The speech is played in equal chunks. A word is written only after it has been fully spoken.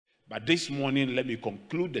But this morning, let me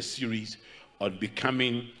conclude the series on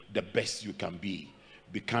becoming the best you can be.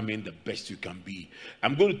 Becoming the best you can be.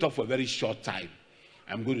 I'm going to talk for a very short time.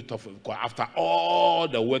 I'm going to talk because after all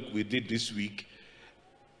the work we did this week,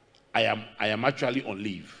 I am actually on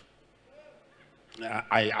leave.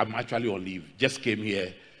 I am actually on leave. Just came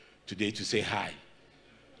here today to say hi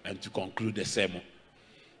and to conclude the sermon.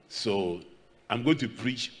 So I'm going to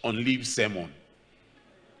preach on leave sermon.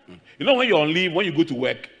 You know, when you're on leave, when you go to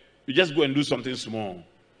work, you just go and do something small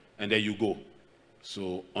and then you go.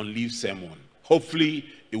 So on leave sermon. Hopefully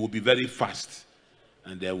it will be very fast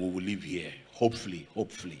and then we will leave here. Hopefully.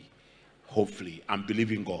 I'm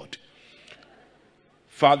believing God.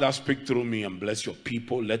 Father, speak through me and bless your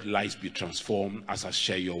people. Let lives be transformed as I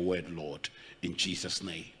share your word, Lord. In Jesus'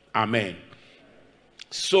 name. Amen.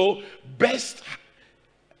 So, best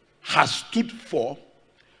has stood for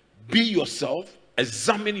be yourself,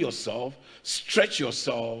 examine yourself, stretch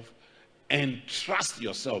yourself, and trust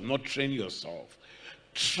yourself, not train yourself.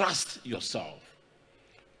 Trust yourself.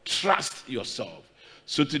 Trust yourself.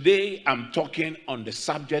 So today I'm talking on the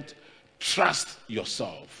subject, trust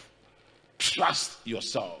yourself. Trust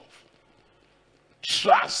yourself.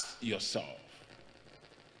 Trust yourself.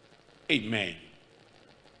 Amen.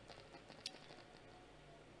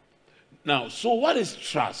 Now, so what is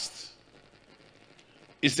trust?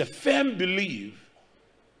 It's a firm belief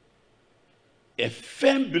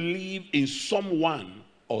in someone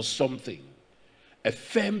or something. A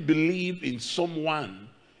firm belief in someone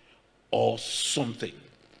or something.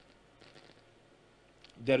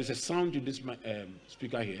 There is a sound in this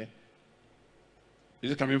speaker here.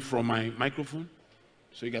 Is it coming from my microphone?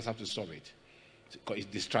 So you guys have to stop it. It's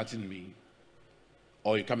distracting me.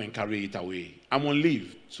 Or you come and carry it away. I'm on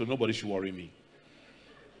leave, so nobody should worry me.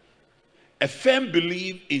 A firm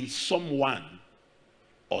belief in someone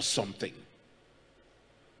or something.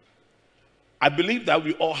 I believe that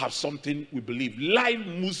we all have something we believe. Life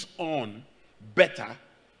moves on better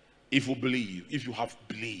if you believe, if you have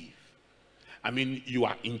belief. I mean, you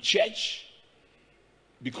are in church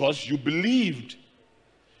because you believed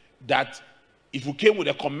that if you came with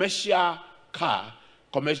a commercial car,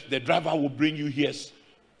 the driver will bring you here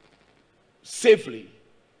safely.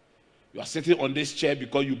 You are sitting on this chair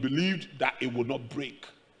because you believed that it will not break.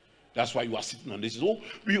 That's why you are sitting on this. So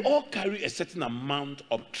we all carry a certain amount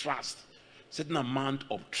of trust. Certain amount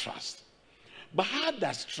of trust. But how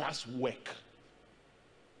does trust work?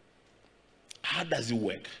 How does it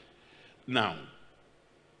work? Now,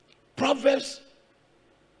 Proverbs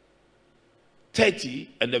 30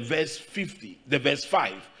 and the verse 50, the verse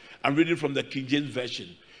 5. I'm reading from the King James Version.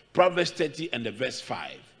 Proverbs 30 and the verse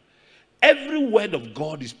 5. Every word of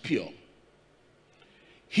God is pure.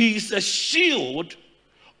 He is a shield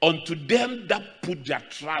unto them that put their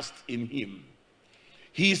trust in him.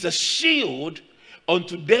 He is a shield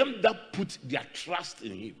unto them that put their trust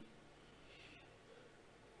in him.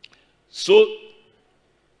 So,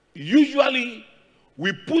 usually,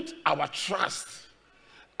 we put our trust,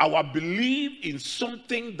 our belief in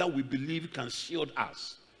something that we believe can shield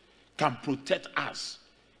us, can protect us,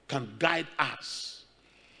 can guide us.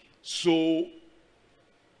 So,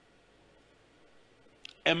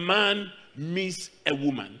 a man meets a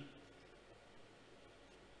woman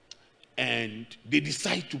and they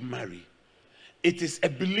decide to marry. It is a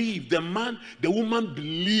belief. The woman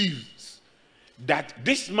believes that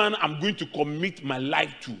this man I'm going to commit my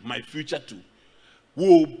life to, my future to,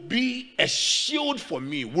 will be a shield for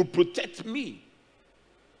me, will protect me.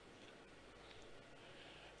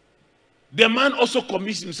 The man also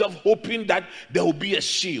commits himself hoping that there will be a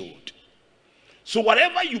shield. So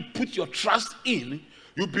whatever you put your trust in,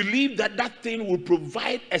 you believe that that thing will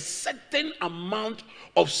provide a certain amount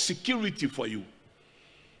of security for you,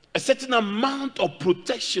 a certain amount of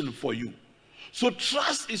protection for you. So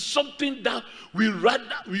trust is something that we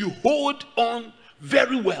hold on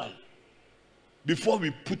very well before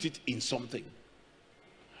we put it in something.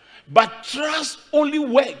 But trust only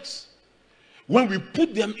works when we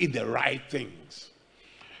put them in the right things.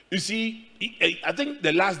 You see, I think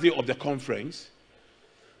the last day of the conference,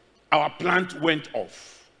 our plant went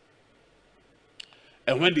off.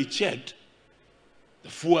 And when they checked, the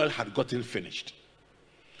fuel had gotten finished.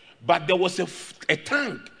 But there was a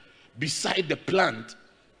tank beside the plant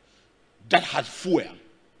that had fuel.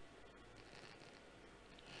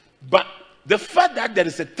 But the fact that there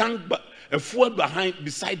is a fuel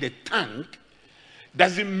beside the tank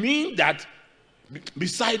doesn't mean that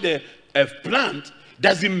beside the plant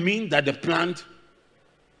doesn't mean that the plant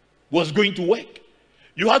was going to work.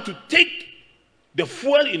 You have to take the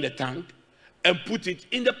fuel in the tank and put it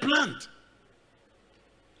in the plant.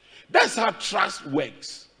 That's how trust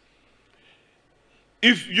works.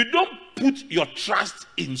 If you don't put your trust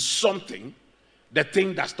in something, the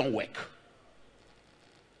thing does not work.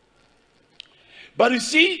 But you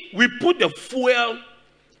see, we put the fuel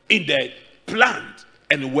in the plant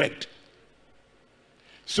and it worked.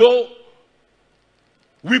 So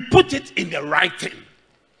we put it in the right thing.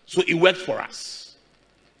 So it worked for us.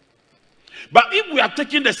 But if we are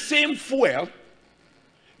taking the same fuel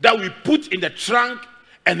that we put in the trunk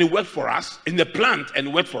and it worked for us, in the plant and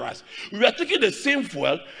it worked for us, we are taking the same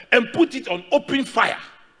fuel and put it on open fire,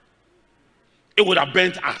 it would have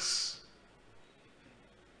burnt us.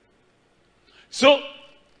 So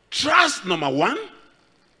trust, number one,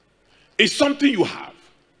 is something you have.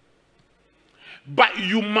 But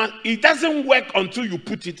it doesn't work until you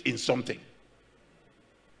put it in something.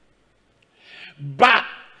 But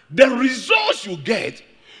the results you get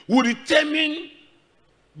will be determined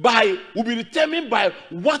by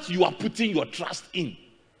what you are putting your trust in.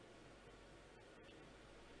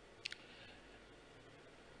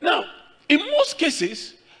 Now, in most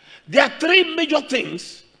cases, there are three major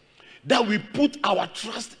things that we put our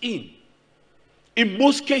trust in. In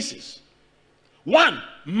most cases. One,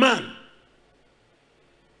 man.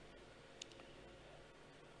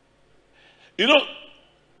 You know,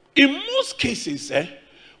 in most cases,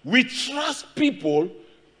 we trust people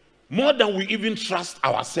more than we even trust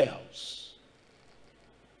ourselves.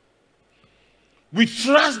 We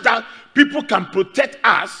trust that people can protect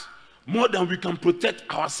us more than we can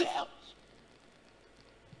protect ourselves.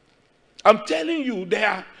 I'm telling you,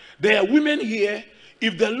 there are women here,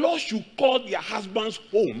 if the Lord should call their husbands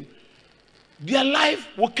home, their life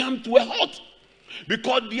will come to a halt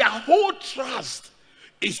because their whole trust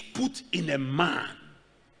is put in a man.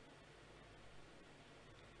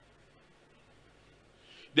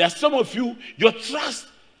 There are some of you, your trust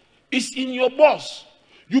is in your boss.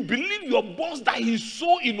 You believe your boss that he's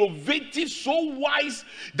so innovative, so wise,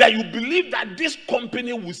 that you believe that this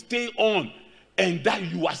company will stay on and that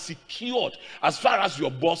you are secured as far as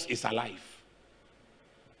your boss is alive.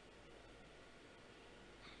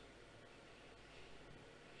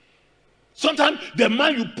 Sometimes the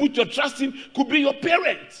man you put your trust in could be your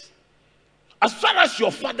parents. As far as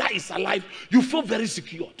your father is alive, you feel very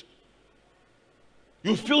secured.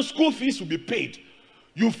 You feel school fees will be paid.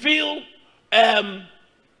 You feel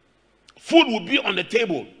food will be on the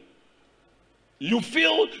table. You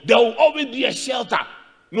feel there will always be a shelter,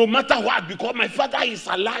 no matter what, because my father is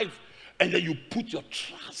alive. And then you put your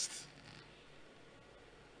trust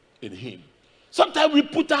in him. Sometimes we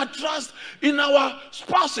put our trust in our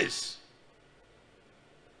spouses.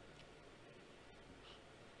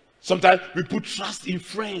 Sometimes we put trust in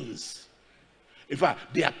friends. In fact,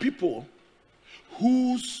 there are people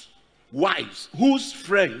whose wives, whose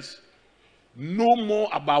friends know more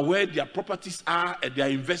about where their properties are and their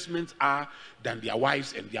investments are than their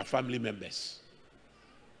wives and their family members.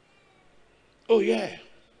 Oh yeah.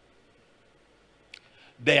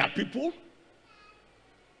 There are people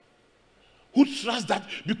who trust that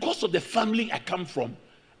because of the family I come from,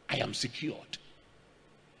 I am secured.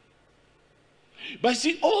 But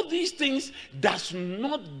see, all these things does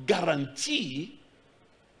not guarantee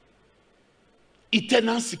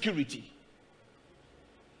eternal security.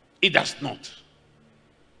 It does not.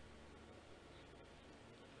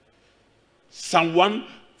 Psalm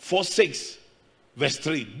 146 verse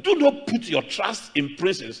 3. Do not put your trust in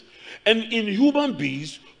princes and in human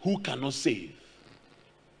beings who cannot save.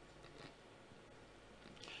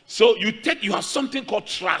 So you have something called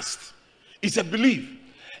trust. It's a belief.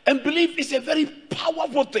 And belief is a very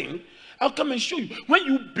powerful thing. I'll come and show you. When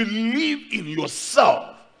you believe in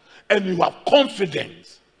yourself and you have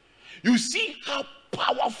confidence, you see how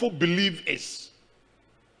powerful belief is.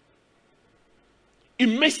 It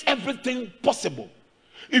makes everything possible.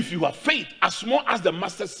 If you have faith as small as the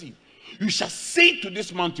mustard seed, you shall say to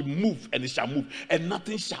this mountain, move, and it shall move, and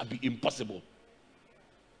nothing shall be impossible.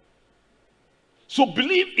 So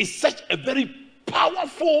belief is such a very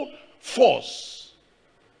powerful force.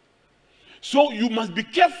 So you must be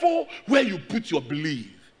careful where you put your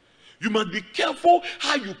belief. You must be careful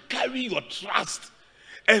how you carry your trust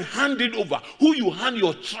and hand it over. Who you hand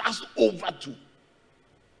your trust over to.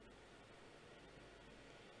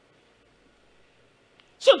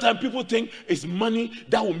 Sometimes people think it's money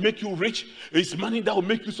that will make you rich. It's money that will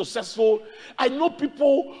make you successful. I know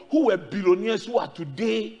people who were billionaires who are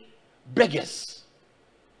today beggars.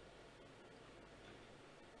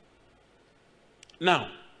 Now,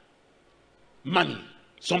 money.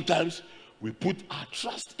 Sometimes we put our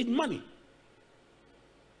trust in money.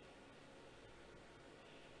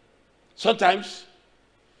 Sometimes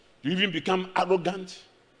you even become arrogant.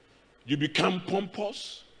 You become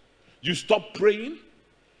pompous. You stop praying.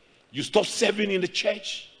 You stop serving in the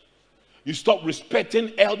church. You stop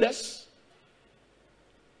respecting elders.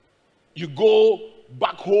 You go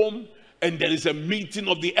back home and there is a meeting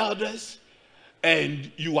of the elders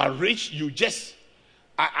and you are rich. You just,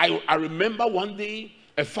 I remember one day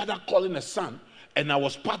a father calling a son, and I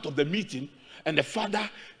was part of the meeting, and the father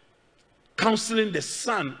counseling the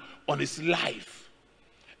son on his life.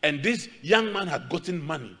 And this young man had gotten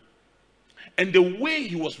money. And the way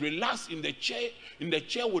he was relaxed in the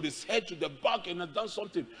chair with his head to the back and had done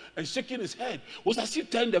something and shaking his head was as if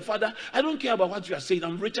telling the father, I don't care about what you are saying,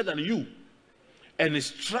 I'm richer than you. And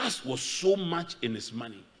his trust was so much in his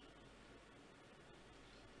money.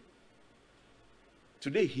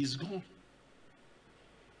 Today he's gone.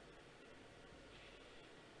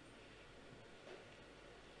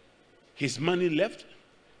 His money left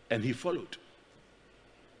and he followed.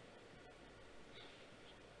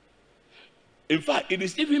 In fact, it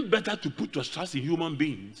is even better to put your trust in human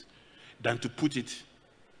beings than to put it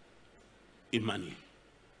in money.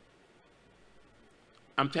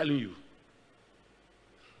 I'm telling you,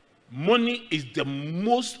 money is the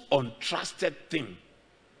most untrusted thing.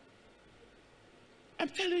 I'm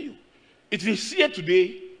telling you, it is here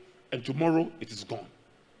today and tomorrow it is gone.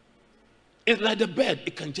 It's like the bird,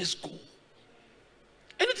 it can just go.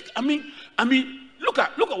 And I mean, look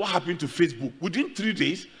at what happened to Facebook. Within 3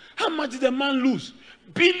 days, how much did the man lose?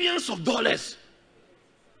 Billions of dollars.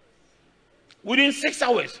 Within 6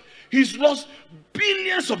 hours, he's lost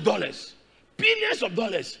billions of dollars. Billions of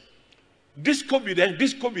dollars. This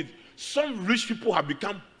COVID, some rich people have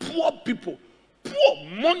become poor people. Poor.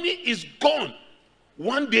 Money is gone.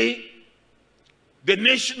 One day, the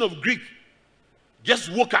nation of Greece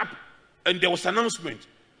just woke up and there was an announcement.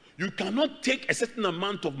 You cannot take a certain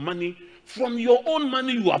amount of money from your own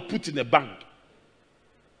money you have put in the bank.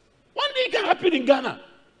 One day it can happen in Ghana.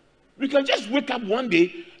 We can just wake up one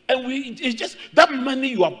day and it's just that money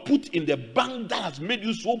you have put in the bank that has made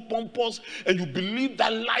you so pompous, and you believe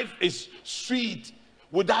that life is sweet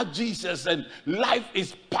without Jesus and life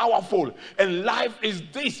is powerful and life is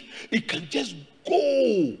this. It can just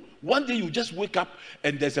go. One day you just wake up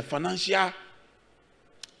and there's a financial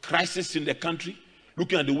crisis in the country,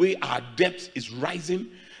 looking at the way our debt is rising,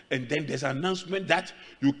 and then there's an announcement that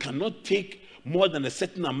you cannot take more than a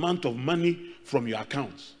certain amount of money from your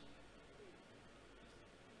accounts.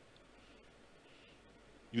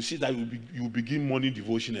 You see that you begin morning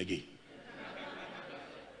devotion again.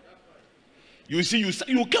 You see,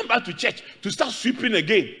 you come back to church to start sweeping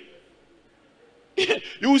again.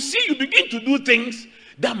 You see, you begin to do things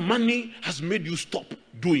that money has made you stop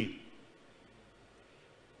doing.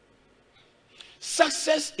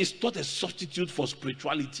 Success is not a substitute for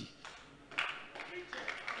spirituality.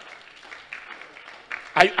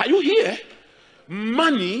 Are you here?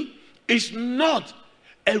 Money is not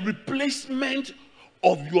a replacement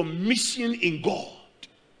of your mission in God.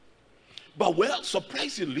 But well,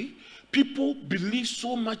 surprisingly, people believe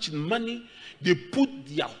so much in money, they put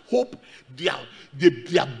their hope,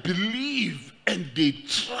 their belief, and they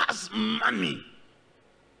trust money.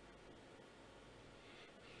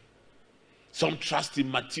 Some trust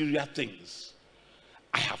in material things.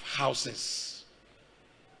 I have houses.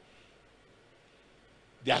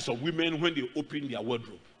 There are some women, when they open their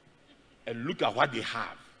wardrobe and look at what they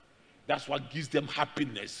have, that's what gives them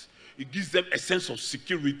happiness. It gives them a sense of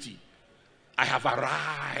security. I have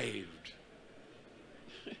arrived.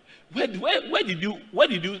 What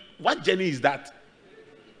journey is that?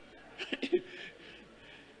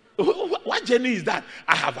 What journey is that?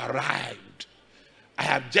 I have arrived. I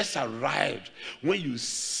have just arrived. When you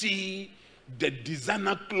see the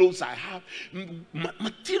designer clothes I have,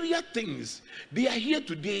 material things, they are here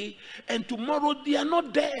today and tomorrow they are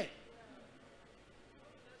not there.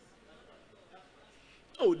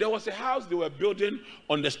 Oh, there was a house they were building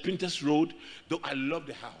on the Spintex Road. Though I love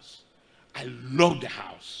the house. I love the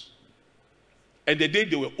house. And the day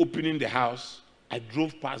they were opening the house, I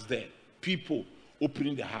drove past there. People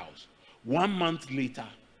opening the house. 1 month later,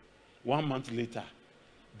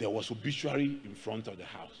 there was obituary in front of the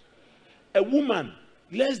house. A woman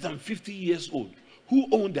less than 50 years old who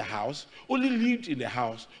owned the house only lived in the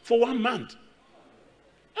house for 1 month.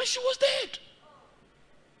 And she was dead.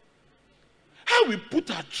 How we put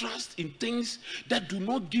our trust in things that do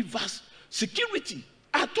not give us security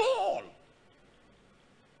at all.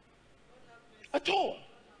 At all.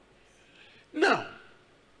 Now,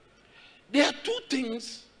 there are two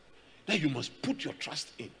things that you must put your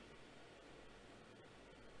trust in.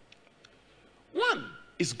 One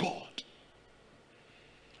is God.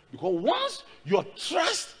 Because once your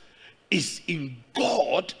trust is in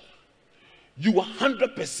God, you are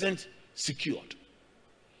 100% secured.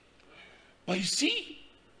 But you see,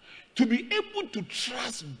 to be able to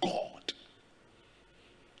trust God,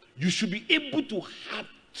 you should be able to have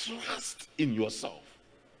trust in yourself.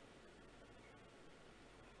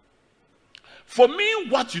 For me,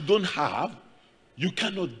 what you don't have, you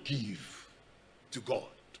cannot give to God.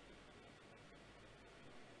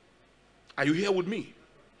 Are you here with me?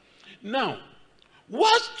 Now,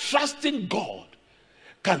 whilst trusting God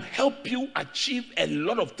can help you achieve a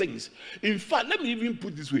lot of things. In fact, let me even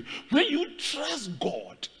put it this way. When you trust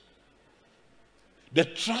God, the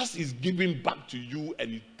trust is given back to you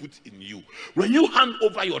and it puts in you. When you hand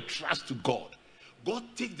over your trust to God, God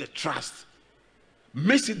takes the trust,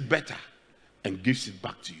 makes it better, and gives it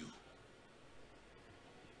back to you.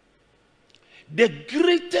 The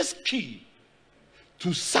greatest key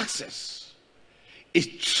to success is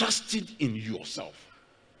trusting in yourself,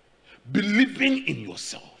 believing in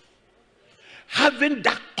yourself, having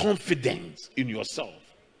that confidence in yourself.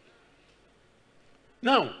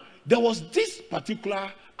 Now, there was this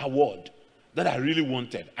particular award that I really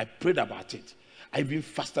wanted. I prayed about it. I even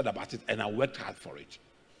fasted about it, and I worked hard for it.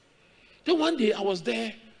 Then one day I was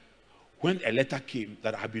there when a letter came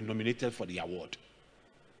that I had been nominated for the award.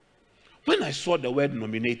 When I saw the word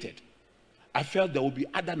nominated, I felt there would be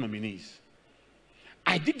other nominees.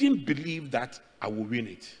 I didn't believe that I would win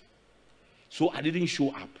it. So I didn't show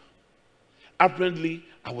up. Apparently,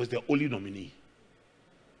 I was the only nominee.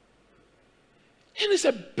 And it's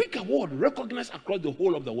a big award recognized across the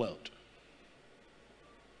whole of the world.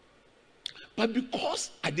 But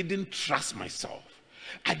because I didn't trust myself,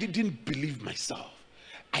 I didn't believe myself,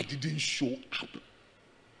 I didn't show up.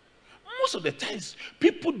 Most of the times,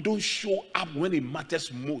 people don't show up when it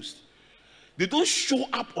matters most. They don't show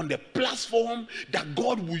up on the platform that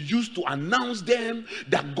God will use to announce them,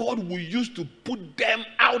 that God will use to put them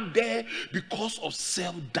out there because of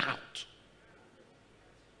self-doubt.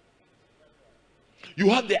 You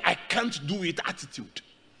have the I can't do it attitude.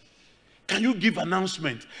 Can you give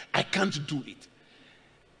announcement? I can't do it.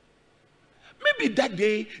 Maybe that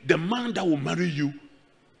day, the man that will marry you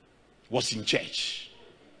was in church.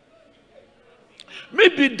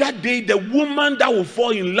 Maybe that day, the woman that will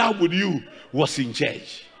fall in love with you was in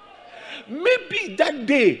church. Maybe that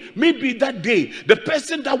day, the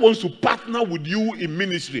person that wants to partner with you in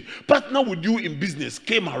ministry, partner with you in business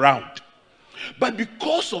came around. But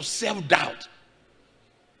because of self-doubt,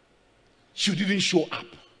 you didn't show up.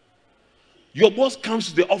 Your boss comes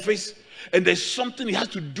to the office and there's something he has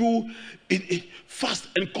to do fast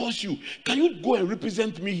and calls you. Can you go and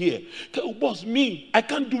represent me here? Boss, I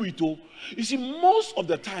can't do it. Oh. You see, most of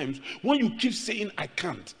the times when you keep saying I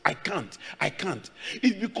can't,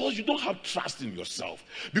 it's because you don't have trust in yourself,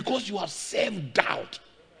 because you have self-doubt.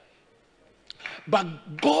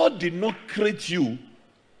 But God did not create you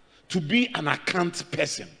to be an I can't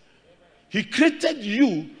person. He created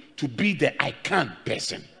you to be the I can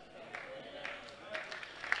person.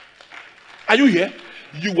 Are you here?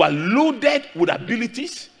 You are loaded with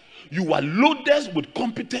abilities. You are loaded with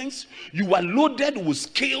competence. You are loaded with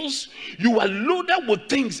skills. You are loaded with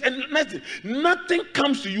things. And nothing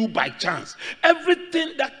comes to you by chance.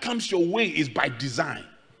 Everything that comes your way is by design.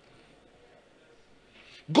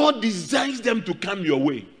 God designs them to come your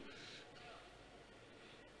way.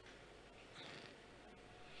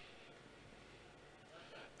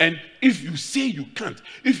 And if you say you can't,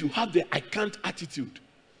 if you have the I can't attitude,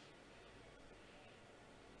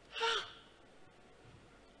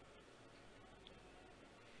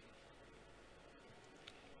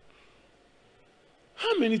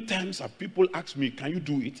 how many times have people asked me, can you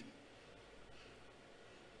do it?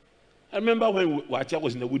 I remember when Wacha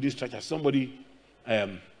was in the Woodin structure, somebody,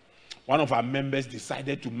 one of our members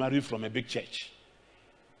decided to marry from a big church.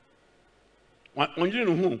 When you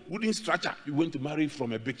know who, Woodin structure, you went to marry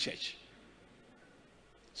from a big church.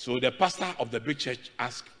 So the pastor of the big church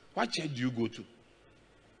asked, what church do you go to?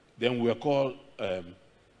 Then we were called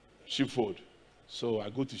Sheepfold. So I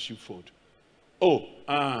go to Sheepfold. Oh,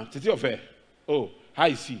 Titi Ofe. Oh, how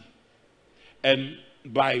is he? And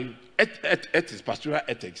by ethics, pastoral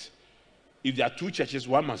ethics, if there are two churches,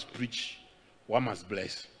 one must preach, one must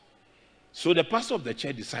bless. So the pastor of the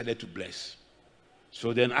church decided to bless.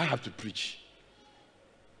 So then I have to preach.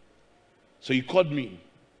 So he called me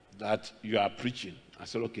that you are preaching. I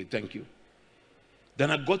said, okay, thank you. Then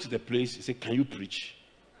I got to the place. He said, can you preach?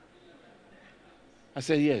 I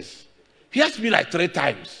said, yes. He asked me like 3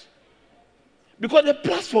 times. Because the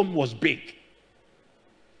platform was big.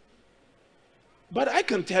 But I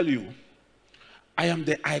can tell you, I am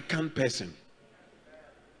the I can person.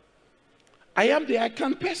 I am the I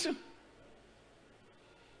can person.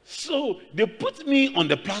 So they put me on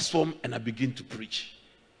the platform and I begin to preach.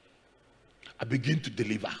 I began to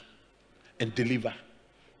deliver and deliver.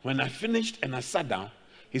 When I finished and I sat down,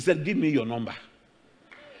 he said, give me your number.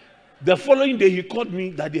 The following day, he called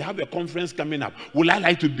me that they have a conference coming up. Would I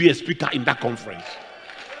like to be a speaker in that conference?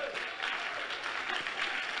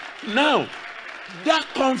 Now, that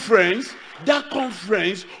conference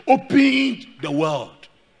opened the world.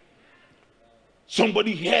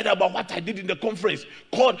 Somebody heard about what I did in the conference.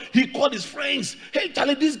 He called his friends. Hey,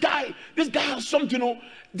 Charlie, this guy has something.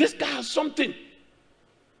 This guy has something.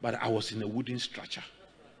 But I was in a wooden structure.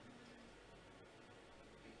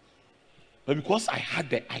 But because I had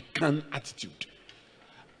the I can attitude,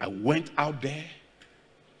 I went out there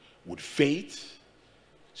with faith,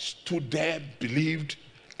 stood there, believed,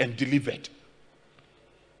 and delivered.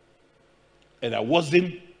 And I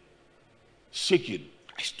wasn't shaking.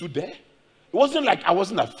 I stood there. It wasn't like I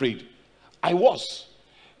wasn't afraid. I was.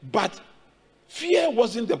 But fear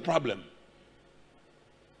wasn't the problem.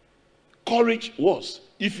 Courage was.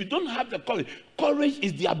 If you don't have the courage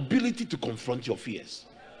is the ability to confront your fears.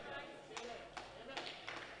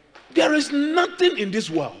 There is nothing in this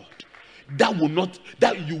world that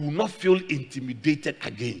you will not feel intimidated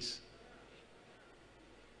against.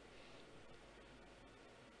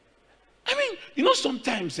 I mean,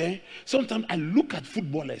 sometimes I look at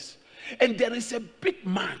footballers and there is a big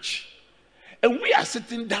match and we are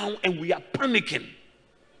sitting down and we are panicking.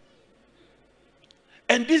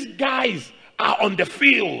 And these guys are on the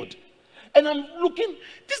field. And I'm looking,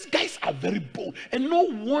 these guys are very bold. And no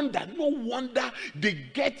wonder they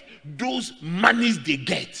get those monies they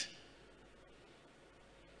get.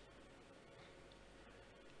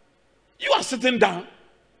 You are sitting down.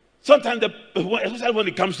 Sometimes, especially when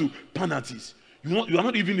it comes to penalties, you are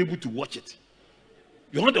not even able to watch it.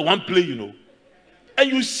 You're not the one playing, And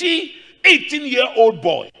you see 18-year-old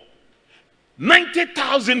boy,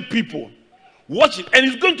 90,000 people watch it, and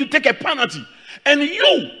he's going to take a penalty. And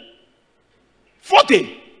you,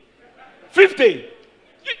 40, 50,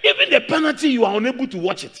 even the penalty, you are unable to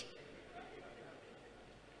watch it.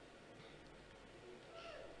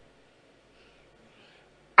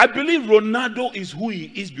 I believe Ronaldo is who he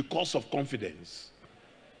is because of confidence.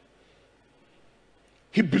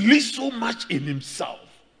 He believes so much in himself.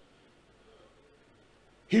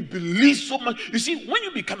 He believes so much. You see, when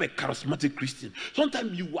you become a charismatic Christian,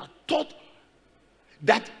 sometimes you are taught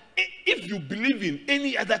that if you believe in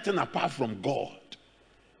any other thing apart from God,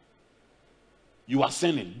 you are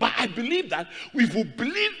sinning. But I believe that if you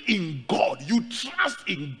believe in God, you trust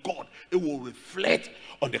in God, it will reflect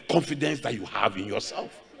on the confidence that you have in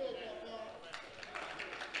yourself.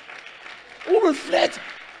 It will reflect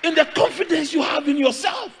in the confidence you have in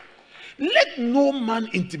yourself. Let no man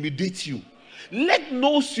intimidate you. Let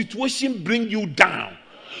no situation bring you down.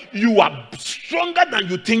 You are stronger than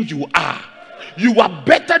you think you are. You are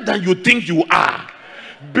better than you think you are.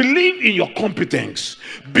 Believe in your competence.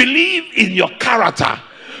 Believe in your character.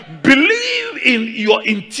 Believe in your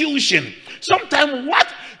intuition. Sometimes what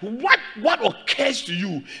occurs to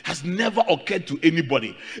you has never occurred to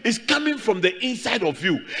anybody. It's coming from the inside of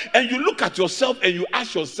you. And you look at yourself and you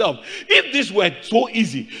ask yourself, if this were so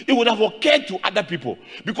easy, it would have occurred to other people.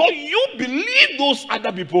 Because you believe those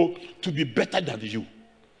other people to be better than you.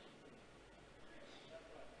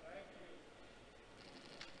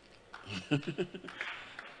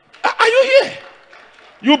 Are you here?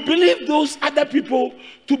 You believe those other people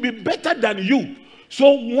to be better than you.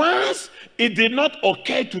 So once it did not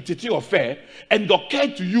occur to Titi Ofe and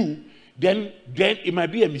occurred to you, then it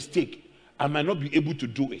might be a mistake. I might not be able to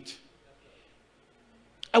do it.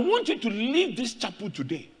 I want you to leave this chapel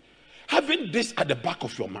today, having this at the back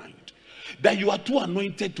of your mind, that you are too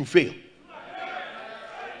anointed to fail.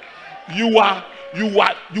 You are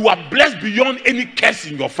blessed beyond any curse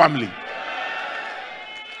in your family.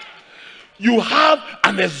 You have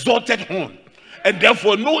an exalted horn, and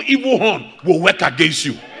therefore no evil horn will work against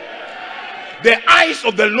you. The eyes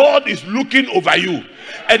of the Lord is looking over you,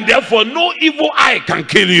 and therefore no evil eye can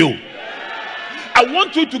kill you. I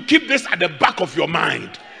want you to keep this at the back of your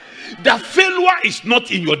mind, that failure is not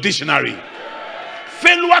in your dictionary.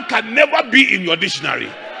 Failure can never be in your dictionary.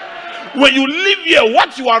 When you live here,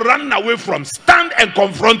 what you are running away from, stand and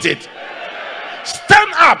confront it.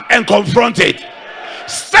 Stand up and confront it.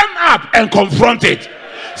 Stand up and confront it.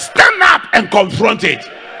 Stand up and confront it.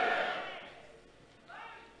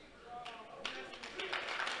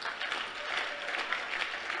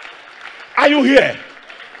 Are you here?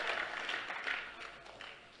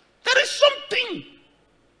 There is something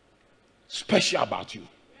special about you.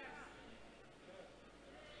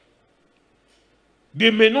 They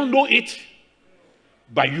may not know it,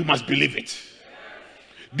 but you must believe it.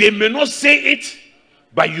 They may not say it,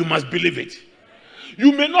 but you must believe it.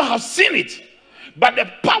 You may not have seen it, but the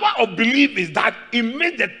power of belief is that it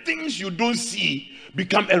makes the things you don't see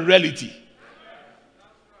become a reality.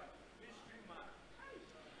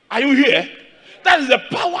 Are you here? That is the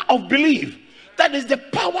power of belief. That is the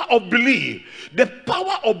power of belief. The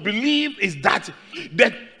power of belief is that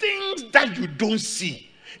the things that you don't see,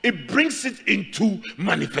 it brings it into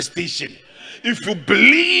manifestation. If you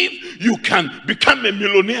believe you can become a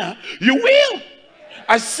millionaire, you will.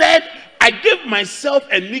 I said, I gave myself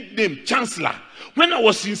a nickname, Chancellor, when I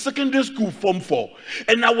was in secondary school, Form 4,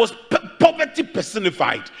 and I was poverty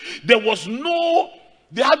personified. They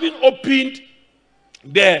haven't opened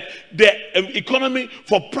the economy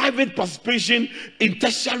for private participation in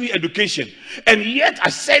tertiary education. And yet I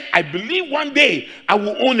said, I believe one day I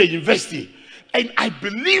will own a university. And I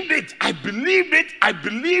believed it. I believed it. I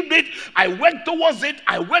believed it. I went towards it.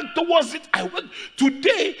 I went towards it.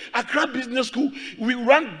 Today, Accra Business School, we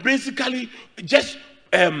run basically just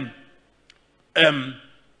 2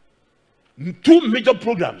 major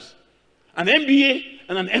programs, an MBA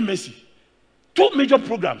and an MSc. 2 major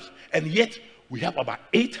programs. And yet, we have about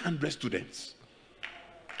 800 students.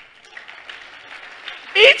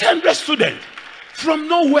 800 students from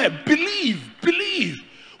nowhere. Believe.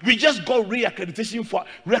 We just got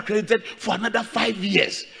reaccredited for another 5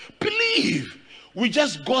 years. Believe. We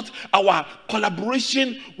just got our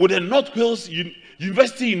collaboration with the North Wales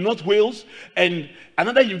University in North Wales and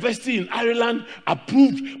another university in Ireland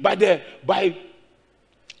approved by the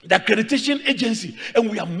accreditation agency, and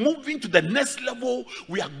we are moving to the next level.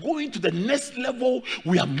 We are going to the next level.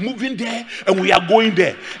 We are moving there, and we are going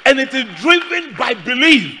there. And it is driven by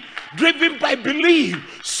belief. Driven by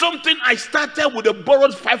belief. Something I started with a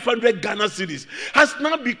borrowed 500 Ghana cedis has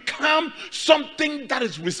now become something that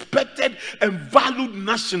is respected and valued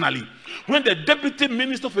nationally. When the Deputy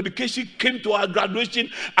Minister of Education came to our graduation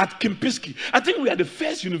at Kempinski, I think we are the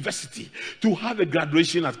first university to have a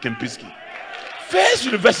graduation at Kempinski. First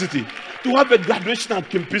university to have a graduation at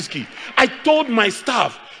Kempinski. I told my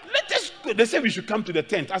staff, they said we should come to the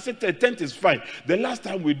tent. I said the tent is fine. The last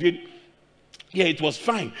time we did, it was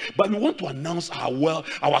fine. But we want to announce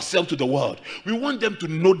ourselves to the world. We want them to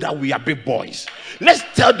know that we are big boys. Let's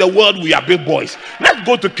tell the world we are big boys. Let's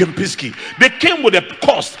go to Kempinski. They came with a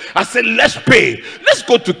cost. I said, let's pay. Let's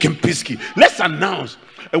go to Kempinski. Let's announce.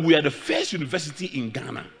 And we are the first university in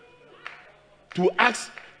Ghana to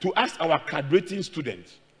ask our graduating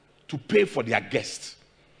students to pay for their guests.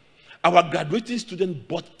 Our graduating students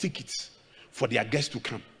bought tickets for their guests to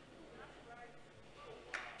come.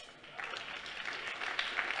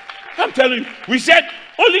 I'm telling you, we said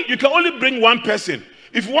you can only bring one person.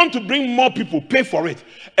 If you want to bring more people, pay for it.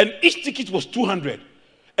 And each ticket was 200.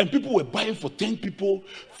 And people were buying for 10 people,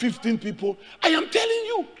 15 people. I am telling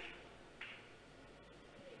you.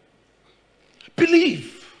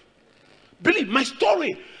 Believe. My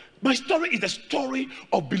story is the story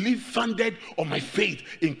of belief founded on my faith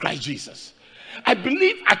in Christ Jesus. I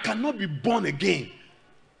believe I cannot be born again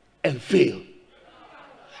and fail.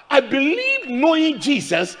 I believe knowing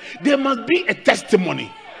Jesus, there must be a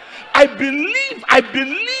testimony. I believe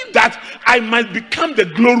that I might become the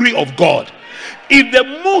glory of God. If the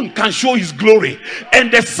moon can show his glory,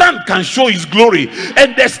 and the sun can show his glory,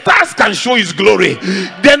 and the stars can show his glory,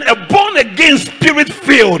 then a born-again,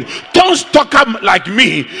 spirit-filled, tongue-talker like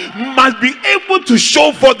me must be able to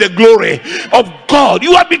show forth the glory of God.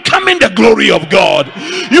 You are becoming the glory of God.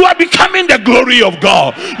 You are becoming the glory of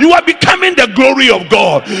God. You are becoming the glory of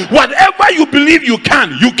God. Whatever you believe you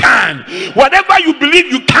can, you can. Whatever you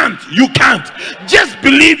believe you can't, you can't. Just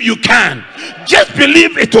believe you can. Just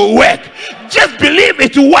believe it will work. Just believe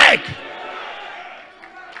it will work.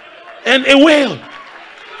 And it will.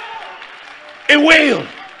 It will.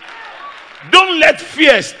 Don't let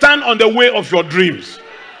fear stand on the way of your dreams.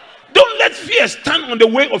 Don't let fear stand on the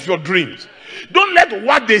way of your dreams. Don't let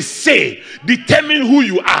what they say determine who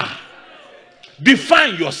you are.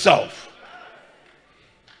 Define yourself.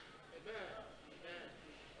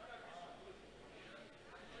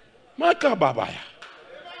 Maka babaya.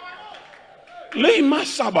 Leima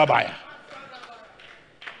sababaya.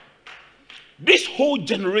 This whole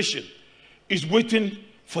generation is waiting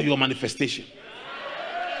for your manifestation.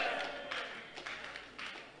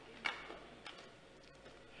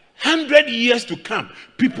 "100 years to come,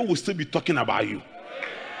 people will still be talking about you."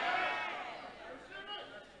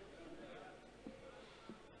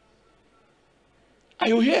 Are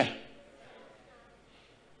you here?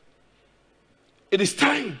 It is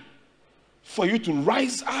time for you to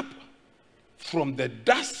rise up from the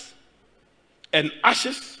dust and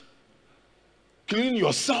ashes, clean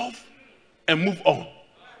yourself, and move on.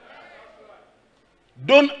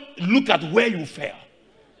 Don't look at where you fell.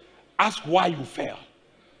 Ask why you fell.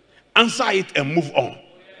 Answer it and move on.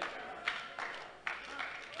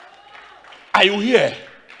 Are you here?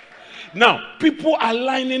 Now, people are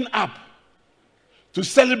lining up to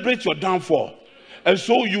celebrate your downfall. And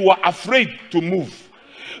so you are afraid to move.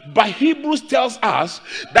 But Hebrews tells us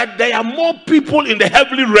that there are more people in the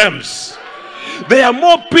heavenly realms. There are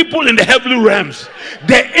more people in the heavenly realms.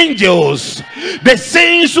 The angels, the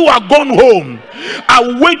saints who are gone home,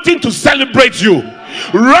 are waiting to celebrate you.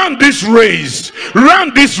 Run this race.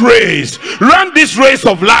 Run this race. Run this race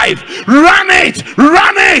of life. Run it.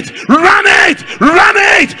 Run it. Run it. Run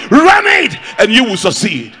it. Run it. And you will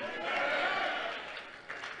succeed.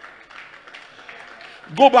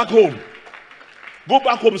 Go back home. Go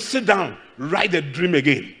back home. Sit down. Write the dream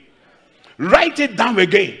again. Write it down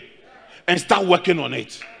again. And start working on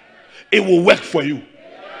it. It will work for you.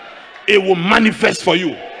 It will manifest for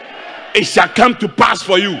you. It shall come to pass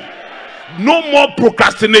for you. No more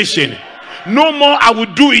procrastination. No more I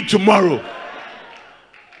will do it tomorrow.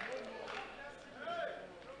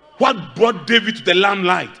 What brought David to the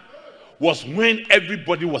limelight was when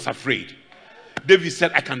everybody was afraid. David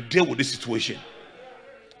said, I can deal with this situation.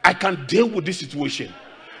 I can deal with this situation.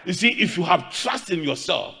 You see, if you have trust in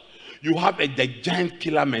yourself, you have the giant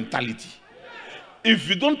killer mentality. If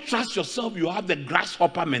you don't trust yourself, you have the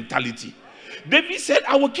grasshopper mentality. David said,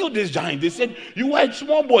 I will kill this giant. They said, you are a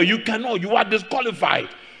small boy. You cannot. You are disqualified.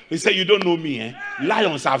 He said, you don't know me. Eh?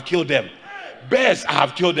 Lions, I have killed them. Bears, I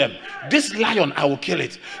have killed them. This lion, I will kill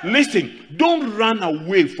it. Listen, don't run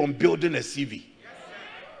away from building a CV.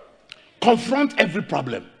 Confront every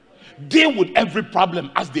problem. Deal with every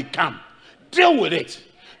problem as they come. Deal with it.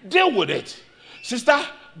 Deal with it. Sister,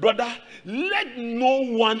 brother, let no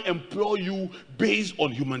one employ you based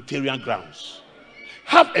on humanitarian grounds.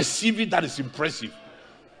 Have a CV that is impressive.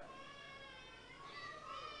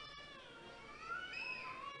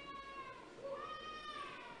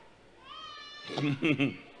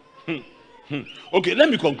 Okay, let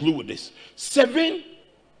me conclude with this. Seven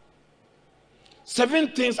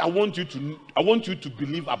things I want you to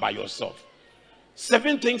believe about yourself.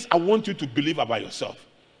 7 things I want you to believe about yourself.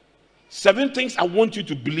 7 things I want you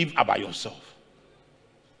to believe about yourself.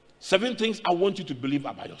 7 things I want you to believe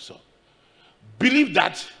about yourself. Believe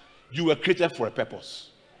that you were created for a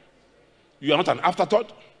purpose. You are not an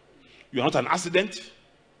afterthought. You are not an accident.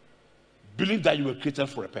 Believe that you were created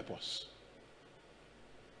for a purpose.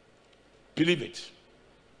 Believe it.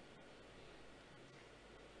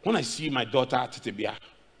 When I see my daughter Titibia,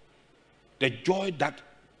 the joy that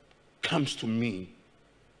comes to me,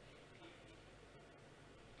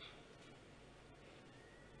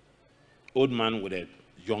 old man with a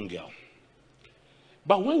young girl.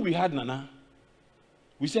 But when we had Nana,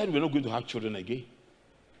 we said we're not going to have children again.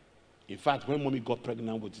 In fact, when mommy got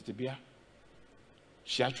pregnant with Titibia,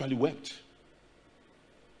 she actually wept.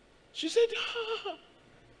 She said,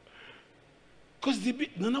 because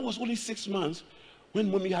Nana was only 6 months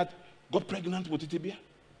when mommy got pregnant with Titibia.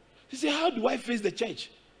 She said, how do I face the church?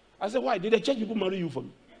 I said, why? Did the church people marry you for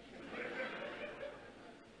me?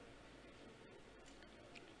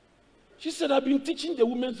 She said, I've been teaching the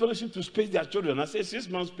women's fellowship to space their children. I said, 6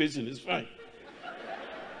 months spacing is fine.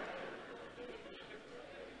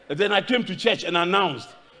 And then I came to church and announced,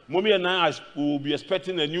 mommy and I will be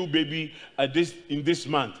expecting a new baby in this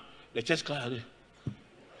month. The church clapped.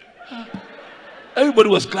 Everybody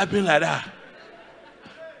was clapping like that.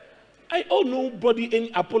 I owe nobody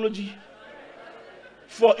any apology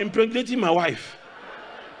for impregnating my wife.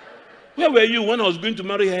 Where were you when I was going to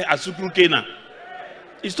marry her at Sukru Kena?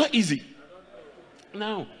 It's not easy.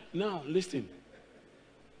 Now, listen.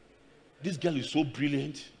 This girl is so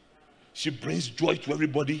brilliant. She brings joy to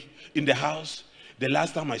everybody in the house. The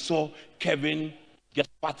last time I saw Kevin just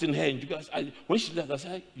patting her, and when she left, I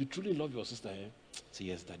said, you truly love your sister, eh? I said,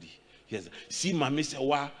 yes, daddy. Yes. See Mami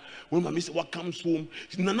Sewa, when Mami Sewa comes home,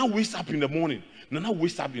 Nana wakes up in the morning.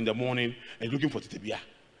 And looking for Titibia.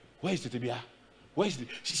 Where is Titibia? Where is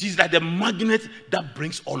she's like the magnet that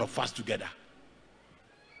brings all of us together.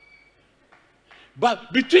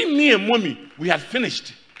 But between me and mommy, we had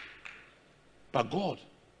finished. But God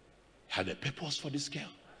had a purpose for this girl.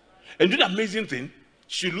 And do the amazing thing,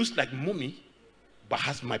 she looks like mommy, but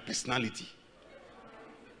has my personality.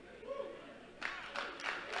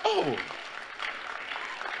 Oh.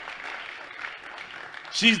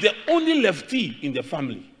 She's the only lefty in the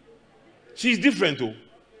family. She's different, though.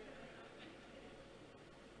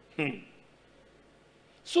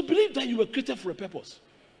 So believe that you were created for a purpose.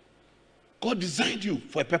 God designed you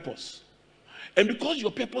for a purpose. And because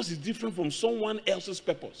your purpose is different from someone else's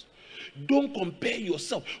purpose, Don't compare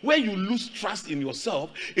yourself. Where you lose trust in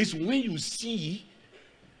yourself is when you see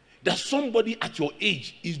that somebody at your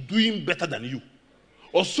age is doing better than you,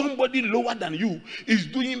 or somebody lower than you is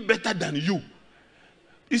doing better than you.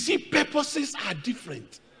 You see, purposes are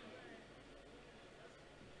different.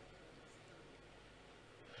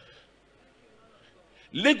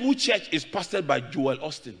 Lakewood Church is pastored by Joel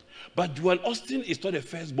Austin, but Joel Austin is not the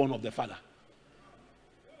firstborn of the father.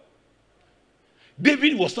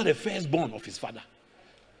 David was not the firstborn of his father.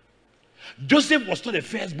 Joseph was not the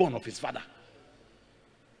firstborn of his father.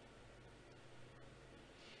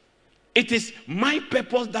 It is my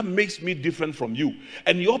purpose that makes me different from you,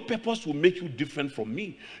 and your purpose will make you different from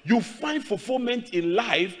me. You find fulfillment in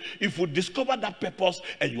life if you discover that purpose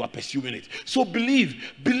and you are pursuing it. So believe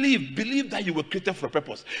that you were created for a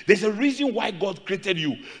purpose. There's a reason why God created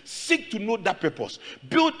you. Seek to know that purpose.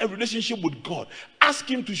 Build a relationship with God. Ask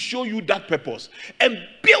him to show you that purpose and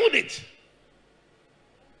build it.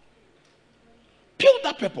 Build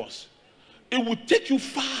that purpose. It will take you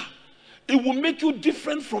far. It will make you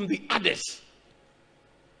different from the others.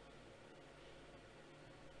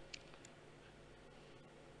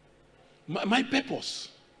 My purpose,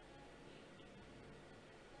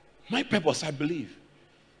 I believe,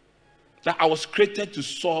 that I was created to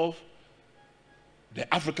solve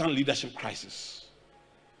the African leadership crisis.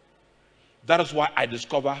 That is why I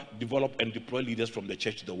discover, develop, and deploy leaders from the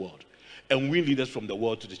church to the world, and win leaders from the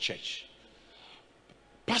world to the church.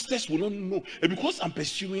 Pastors will not know. And because I'm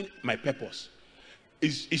pursuing my purpose,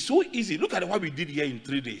 it's so easy. Look at what we did here in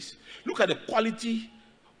 3 days. Look at the quality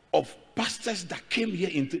of pastors that came here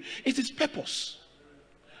it is purpose.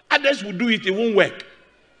 Others will do it, it won't work.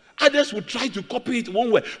 Others will try to copy it,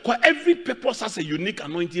 won't work. Because every purpose has a unique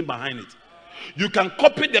anointing behind it. You can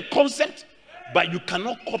copy the concept, but you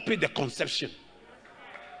cannot copy the conception.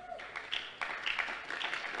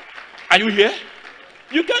 Are you here?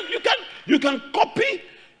 You can copy.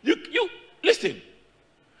 You listen.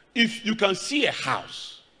 If you can see a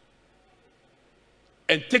house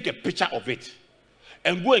and take a picture of it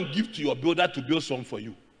and go and give to your builder to build some for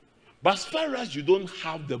you, but as far as you don't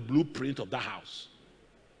have the blueprint of that house,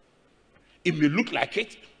 it may look like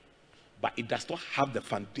it, but it does not have the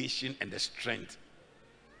foundation and the strength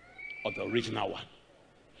of the original one.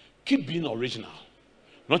 Keep being original,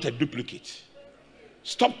 not a duplicate.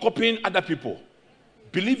 Stop copying other people.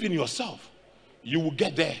 Believe in yourself. You will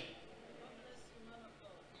get there.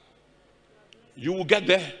 You will get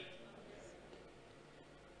there.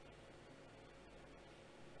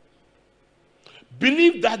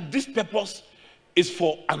 Believe that this purpose is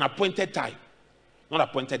for an appointed time. Not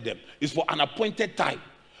appointed them. It's for an appointed time.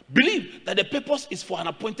 Believe that the purpose is for an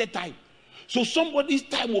appointed time. So somebody's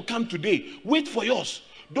time will come today. Wait for yours.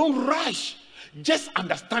 Don't rush. Just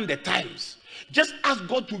understand the times. Just ask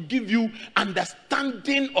God to give you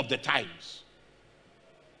understanding of the times.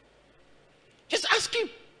 Just ask him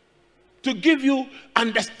to give you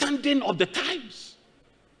understanding of the times.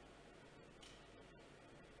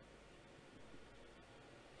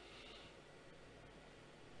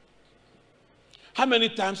 How many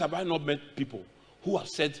times have I not met people who have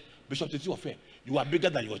said, Bishop Titiofe, you are bigger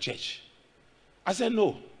than your church? I said,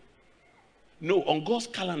 no. No, on God's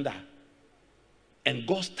calendar and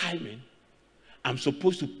God's timing, I'm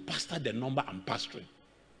supposed to pastor the number I'm pastoring.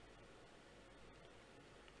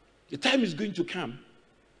 The time is going to come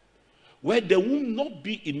where there will not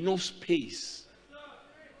be enough space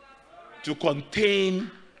to contain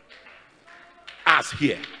us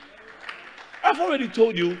here. I've already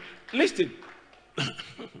told you, listen,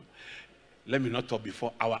 let me not talk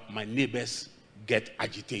before my neighbors get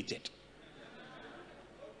agitated.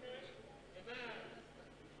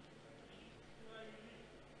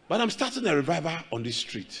 But I'm starting a revival on this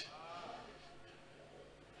street.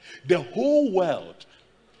 The whole world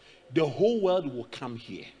will come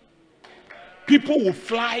here. People will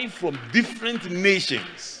fly from different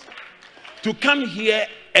nations to come here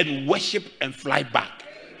and worship and fly back.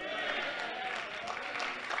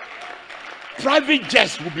 Private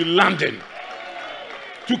jets will be landing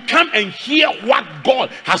to come and hear what God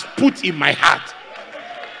has put in my heart.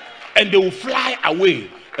 And they will fly away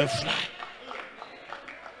and fly.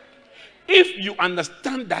 If you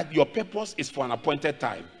understand that your purpose is for an appointed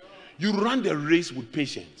time, you run the race with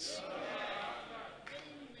patience.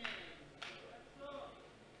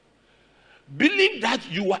 Believe that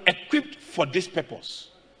you are equipped for this purpose.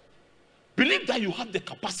 Believe that you have the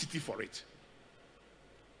capacity for it.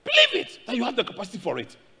 Believe it, that you have the capacity for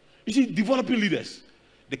it. You see, developing leaders,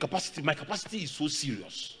 my capacity is so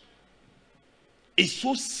serious. It's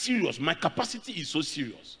so serious. My capacity is so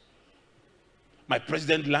serious. My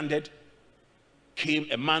president landed came,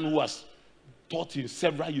 a man who has taught in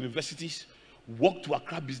several universities, walked to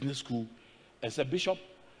Accra Business School, and said, Bishop,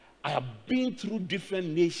 I have been through different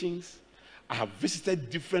nations. I have visited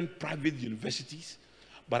different private universities.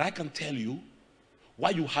 But I can tell you,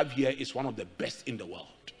 what you have here is one of the best in the world.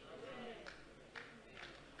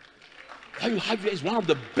 What you have here is one of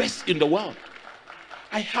the best in the world.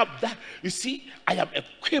 I have that. You see, I am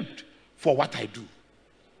equipped for what I do.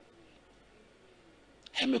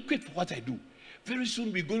 I am equipped for what I do. Very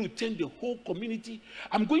soon we're going to turn the whole community.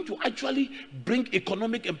 I'm going to actually bring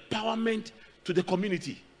economic empowerment to the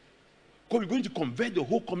community. Because we're going to convert the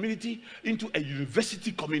whole community into a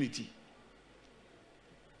university community.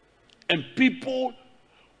 And people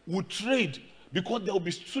will trade because there will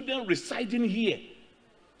be students residing here.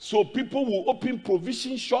 So people will open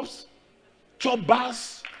provision shops, chop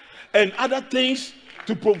bars, and other things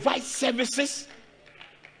to provide services.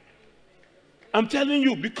 I'm telling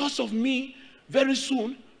you, because of me, very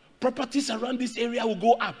soon, properties around this area will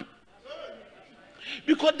go up.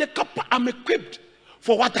 Because I'm equipped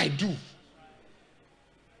for what I do.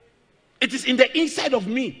 It is in the inside of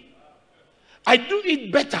me. I do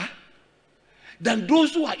it better than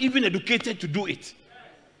those who are even educated to do it.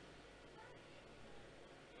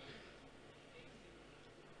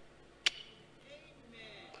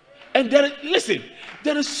 And listen,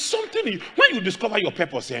 there is something when you discover your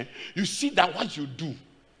purpose, you see that what you do,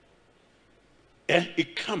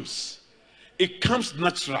 it comes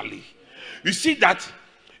naturally. You see that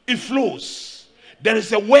it flows. There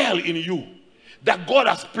is a well in you that God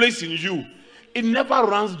has placed in you. It never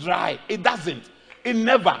runs dry. It doesn't. It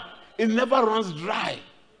never runs dry.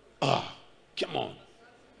 Come on.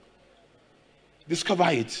 Discover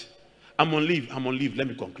it. I'm on leave. Let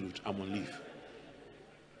me conclude. I'm on leave.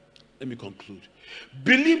 Let me conclude.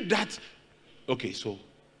 Believe that. Okay, so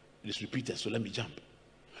it's repeated, so let me jump.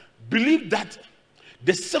 Believe that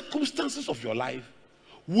the circumstances of your life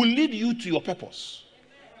will lead you to your purpose.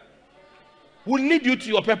 Will lead you to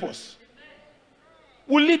your purpose.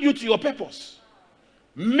 Will lead you to your purpose.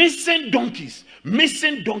 Missing donkeys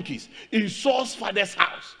in Saul's father's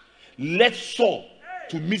house led Saul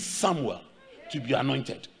to meet Samuel to be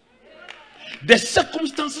anointed. The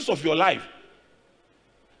circumstances of your life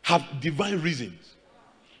have divine reasons.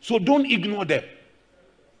 So don't ignore them.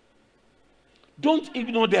 Don't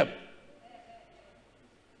ignore them.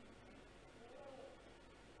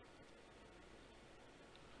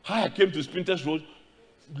 How I came to Sprinters Road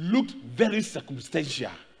looked very circumstantial.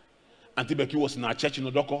 Auntie Becky was in our church in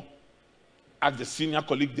Odoko. Asked the senior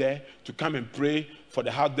colleague there to come and pray for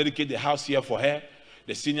the house, dedicate the house here for her.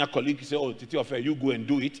 The senior colleague said, oh, Titi Ofe, you go and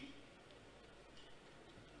do it.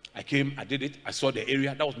 I came, I did it. I saw the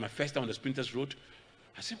area. That was my first time on the Sprinters Road.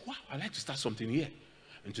 I said, wow, I'd like to start something here.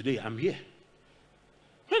 And today I'm here.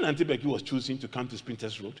 When Auntie Becky was choosing to come to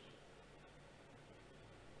Sprinters Road, it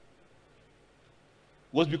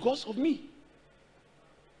was because of me.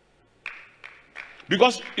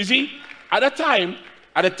 Because, you see, at the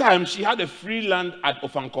time, she had a free land at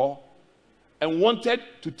Ofankor and wanted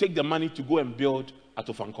to take the money to go and build at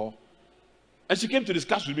Ofankor. And she came to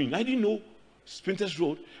discuss with me. And I didn't know Sprinters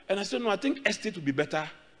Road. And I said, no, I think estate would be better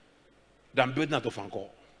than building at Ofankor.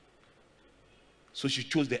 So she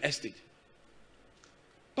chose the estate.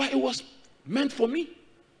 But it was meant for me.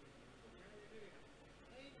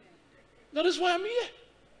 That is why I'm here.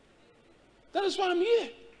 That is why I'm here.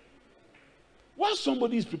 While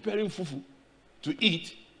somebody is preparing fufu to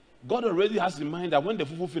eat, God already has in mind that when the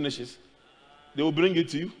fufu finishes, they will bring it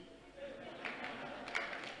to you.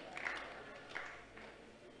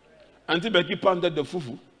 Auntie Becky pounded the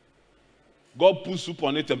fufu. God put soup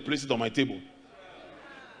on it and placed it on my table.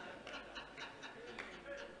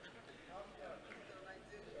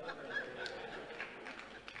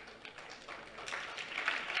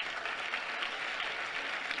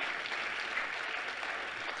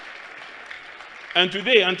 And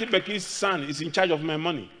today, Auntie Becky's son is in charge of my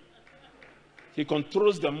money. He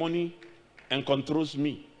controls the money and controls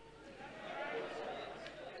me.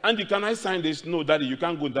 Andy, can I sign this? No, Daddy, you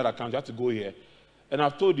can't go in that account. You have to go here. And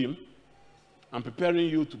I've told him, I'm preparing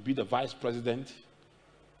you to be the vice president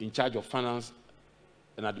in charge of finance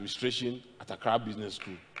and administration at Accra Business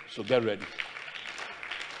School. So get ready.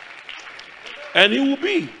 And he will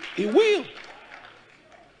be. He will.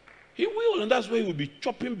 He will. And that's where he will be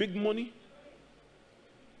chopping big money.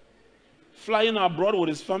 Flying abroad with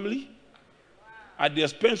his family at the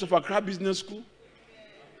expense of Accra Business School.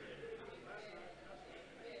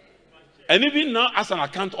 And even now, as an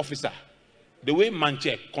account officer, the way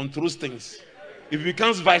Manche controls things, if he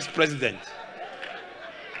becomes vice president,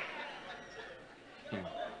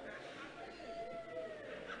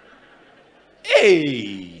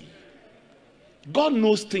 Hey, God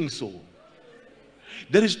knows things so.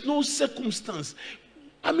 There is no circumstance.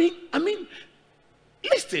 I mean,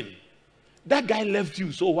 listen. That guy left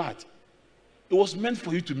you, so what? It was meant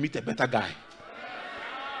for you to meet a better guy.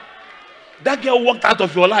 That girl walked out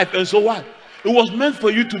of your life, and so what? It was meant for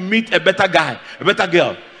you to meet a better guy, a better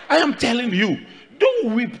girl. I am telling you,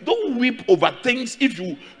 don't weep over things if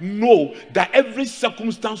you know that every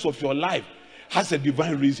circumstance of your life has a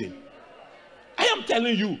divine reason. I am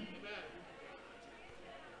telling you.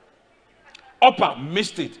 Oprah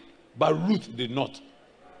missed it, but Ruth did not.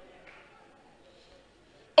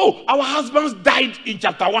 Oh, our husbands died in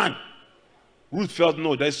chapter 1. Ruth felt,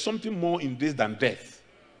 no, there's something more in this than death.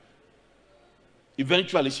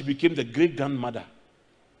 Eventually, she became the great-grandmother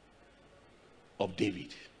of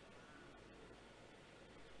David.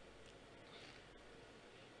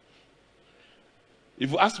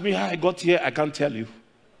 If you ask me how I got here, I can't tell you.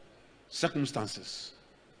 Circumstances,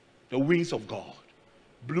 the winds of God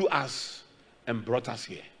blew us and brought us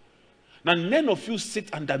here. Now, none of you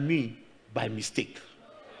sit under me by mistake.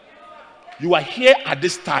 You are here at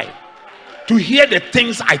this time to hear the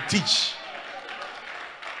things I teach.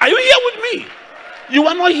 Are you here with me? You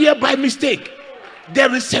are not here by mistake.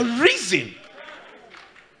 There is a reason.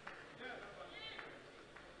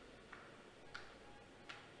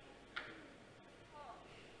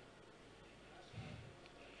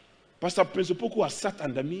 Pastor Prince Opoku has sat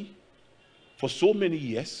under me for so many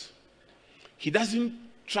years. He doesn't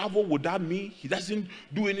travel without me. He doesn't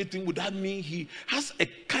do anything without me. He has a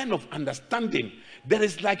kind of understanding. There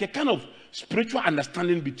is like a kind of spiritual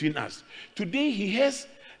understanding between us. Today he has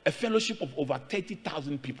a fellowship of over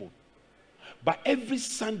 30,000 people. But every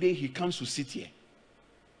Sunday he comes to sit here.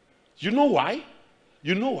 You know why?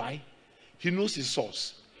 You know why? He knows his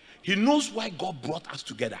source. He knows why God brought us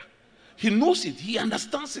together. He knows it. He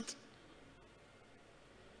understands it.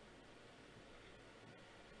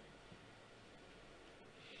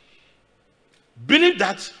 Believe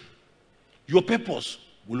that your purpose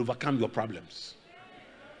will overcome your problems.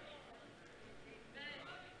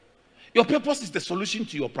 Your purpose is the solution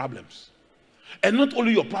to your problems. And not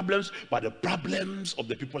only your problems, but the problems of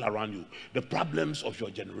the people around you, the problems of your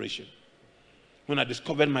generation. When I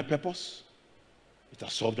discovered my purpose, it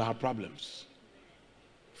has solved our problems.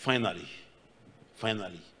 Finally,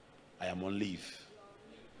 I am on leave.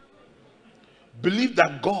 Believe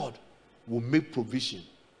that God will make provision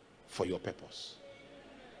for your purpose.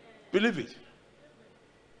 Believe it.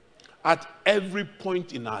 At every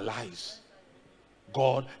point in our lives,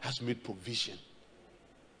 God has made provision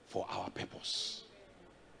for our purpose.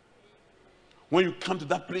 When you come to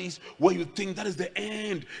that place where you think that is the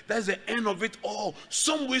end of it all,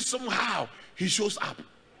 some way, somehow, he shows up.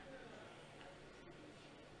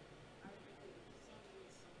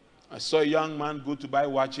 I saw a young man go to buy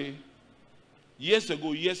wache. Years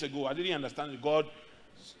ago, I didn't understand it. God,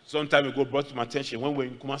 some time ago, brought to my attention when we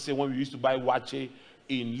were in Kumasi, when we used to buy wache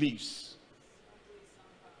in leaves.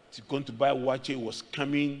 He's going to buy wache, was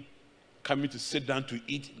coming to sit down to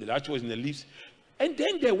eat. The wache was in the leaves. And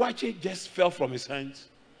then the wache just fell from his hands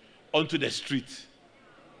onto the street.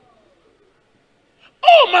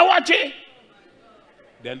 Oh, my wache!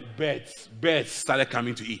 Then birds started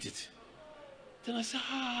coming to eat it. Then I said,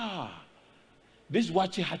 this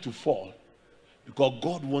wache had to fall because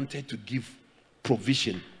God wanted to give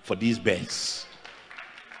provision for these birds.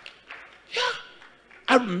 Yeah.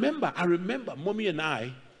 I remember mommy and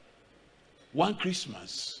I, one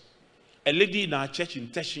Christmas, a lady in our church in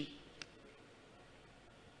Teshi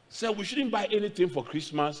said we shouldn't buy anything for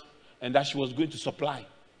Christmas and that she was going to supply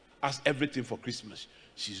us everything for Christmas.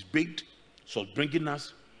 She's baked, so bringing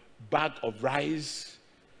us bag of rice,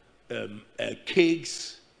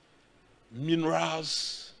 cakes,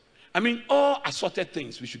 minerals. I mean, all assorted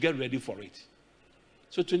things. We should get ready for it.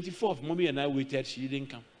 So 24th, mommy and I waited. She didn't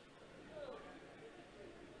come.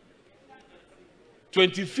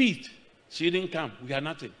 25th, she didn't come. We had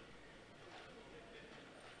nothing.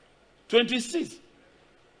 26th,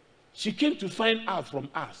 she came to find out from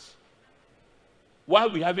us why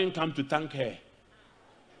we haven't come to thank her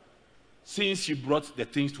since she brought the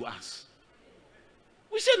things to us.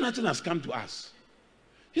 We said nothing has come to us.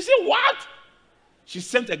 He said, what? She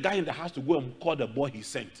sent a guy in the house to go and call the boy he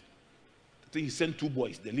sent. I think he sent 2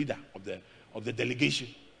 boys, the leader of the delegation.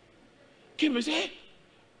 Came and said, hey,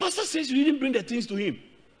 pastor says you didn't bring the things to him.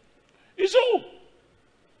 He said, oh,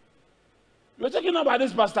 you're talking about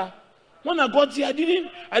this, pastor. When I got here,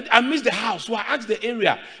 I missed the house. So I asked the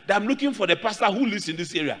area that I'm looking for the pastor who lives in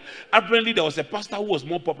this area. Apparently, there was a pastor who was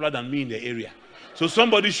more popular than me in the area. So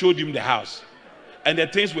somebody showed him the house. And the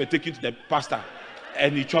things were taken to the pastor.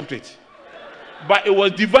 And he chopped it. But it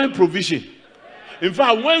was divine provision. In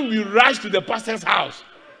fact, when we rushed to the pastor's house,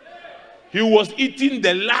 he was eating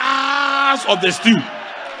the last of the stew.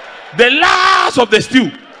 The last of the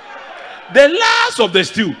stew. The last of the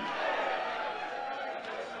stew.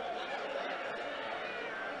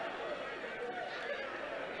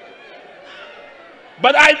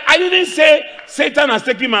 But I didn't say Satan has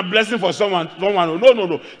taken my blessing for someone.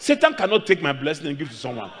 No. Satan cannot take my blessing and give to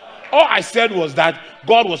someone. All I said was that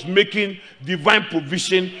God was making divine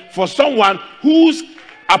provision for someone whose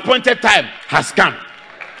appointed time has come.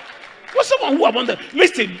 For someone who appointed.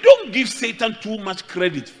 Listen, don't give Satan too much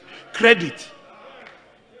credit.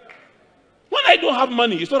 When I don't have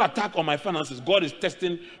money, it's not an attack on my finances. God is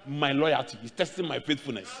testing my loyalty. He's testing my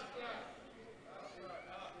faithfulness.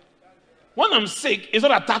 When I'm sick, it's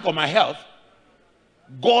not an attack on my health.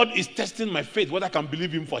 God is testing my faith, whether I can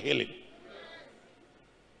believe him for healing.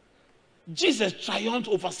 Jesus triumphed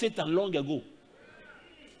over Satan long ago.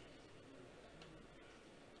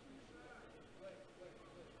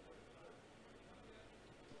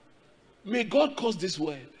 May God cause this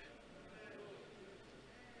word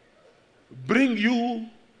bring you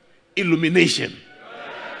illumination.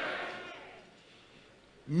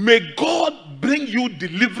 May God bring you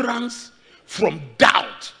deliverance from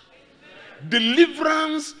doubt,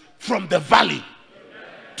 deliverance from the valley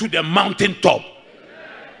to the mountaintop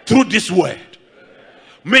through this word.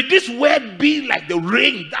 May this word be like the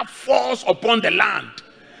rain that falls upon the land,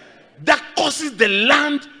 that causes the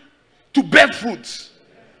land to bear fruits.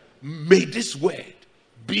 May this word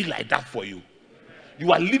be like that for you.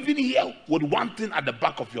 You are living here with one thing at the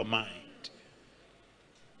back of your mind.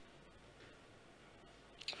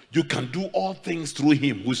 You can do all things through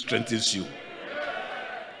him who strengthens you.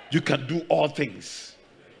 You can do all things.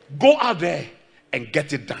 Go out there and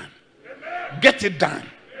get it done. Get it done.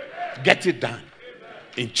 Get it done.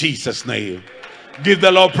 In Jesus' name. Give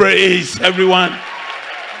the Lord praise, everyone.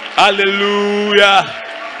 Hallelujah.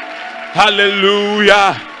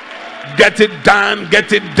 Hallelujah. Get it done.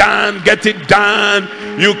 Get it done. Get it done.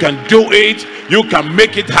 You can do it. You can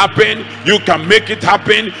make it happen. You can make it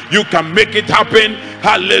happen. You can make it happen.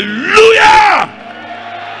 Hallelujah.